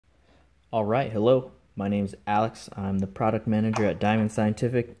All right, hello. My name is Alex. I'm the product manager at Diamond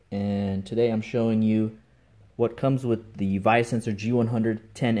Scientific, and today I'm showing you what comes with the Viasensor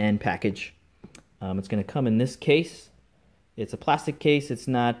G100-10N package. It's going to come in this case. It's a plastic case. It's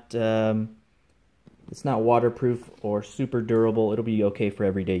not waterproof or super durable. It'll be okay for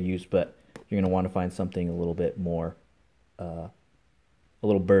everyday use, but you're going to want to find something a little bit more, a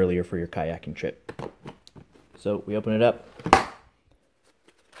little burlier for your kayaking trip. So we open it up.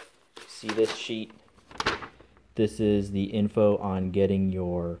 See this sheet. This is the info on getting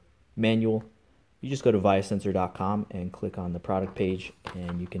your manual. You just go to viasensor.com and click on the product page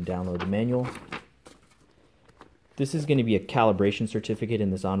and you can download the manual. This is going to be a calibration certificate in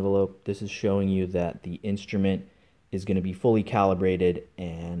this envelope. This is showing you that the instrument is going to be fully calibrated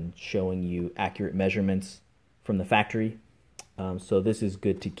and showing you accurate measurements from the factory. So this is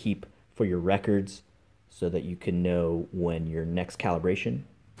good to keep for your records so that you can know when your next calibration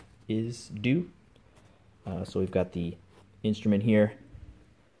is due. So we've got the instrument here.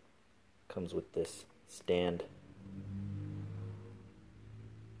 Comes with this stand.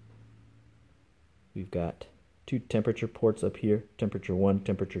 We've got two temperature ports up here, temperature 1,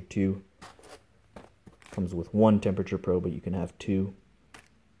 temperature 2. Comes with one temperature probe, but you can have two.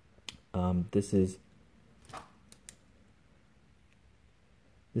 This is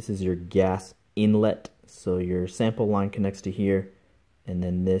your gas inlet. So your sample line connects to here, and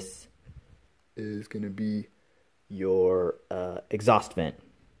then this is going to be your exhaust vent.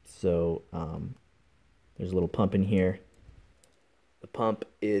 So there's a little pump in here. The pump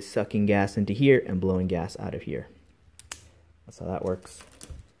is sucking gas into here and blowing gas out of here. That's how that works.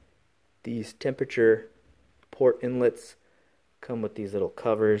 These temperature port inlets come with these little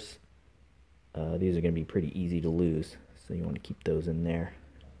covers. These are going to be pretty easy to lose, so you want to keep those in there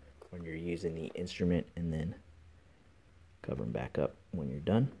when you're using the instrument, and then cover them back up when you're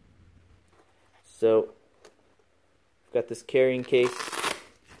done. So I've got this carrying case.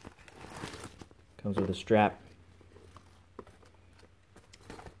 Comes with a strap.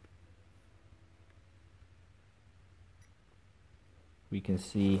 We can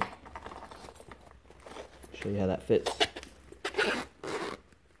see, show you how that fits.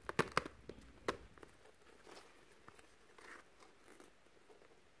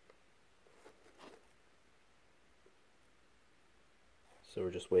 So we're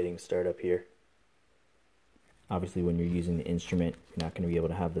just waiting to start up here. Obviously when you're using the instrument, you're not going to be able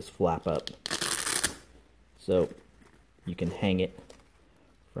to have this flap up. So you can hang it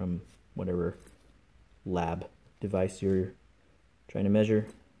from whatever lab device you're trying to measure.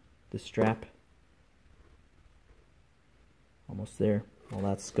 The strap. Almost there. While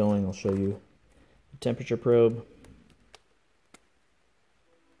that's going, I'll show you the temperature probe.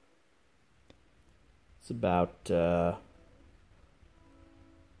 It's about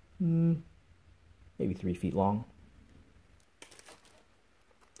maybe 3 feet long.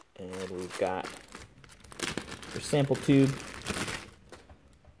 And we've got your sample tube.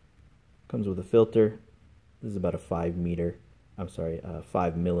 Comes with a filter. This is about a 5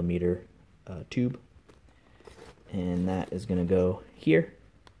 millimeter tube. And that is going to go here.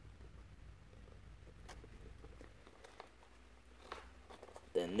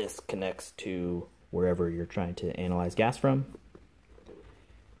 Then this connects to wherever you're trying to analyze gas from.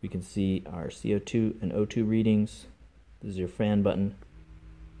 We can see our CO2 and O2 readings. This is your fan button.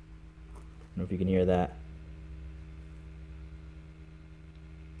 I don't know if you can hear that.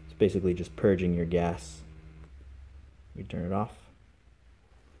 It's basically just purging your gas. We turn it off.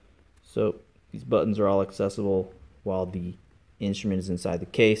 So these buttons are all accessible while the instrument is inside the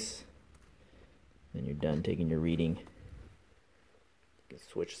case. Then you're done taking your reading. You can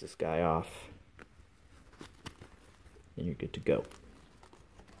switch this guy off. And you're good to go.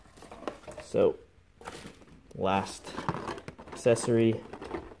 So, last accessory,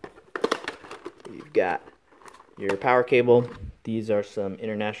 you've got your power cable. These are some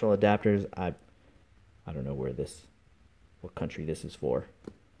international adapters. I don't know what country this is for.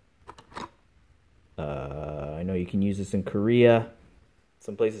 I know you can use this in Korea,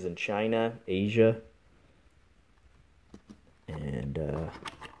 some places in China, Asia, and I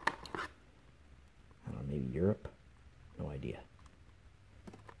don't know, maybe Europe. No idea.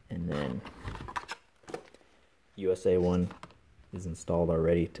 And then USA one is installed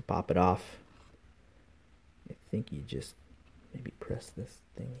already. To pop it off, I think you just maybe press this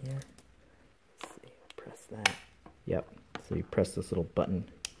thing here. Let's see, press that. Yep, so you press this little button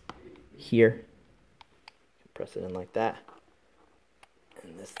here. Press it in like that.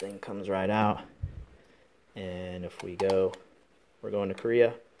 And this thing comes right out. And if we're going to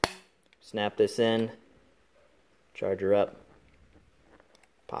Korea, snap this in, charger up,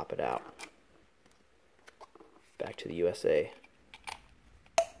 pop it out. Back to the USA.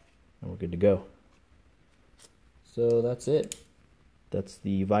 And we're good to go. So that's it. That's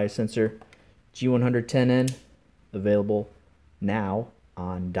the Viasensor G100-10N, available now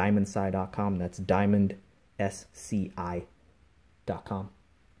on diamondsci.com. That's diamondsci.com.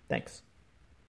 Thanks.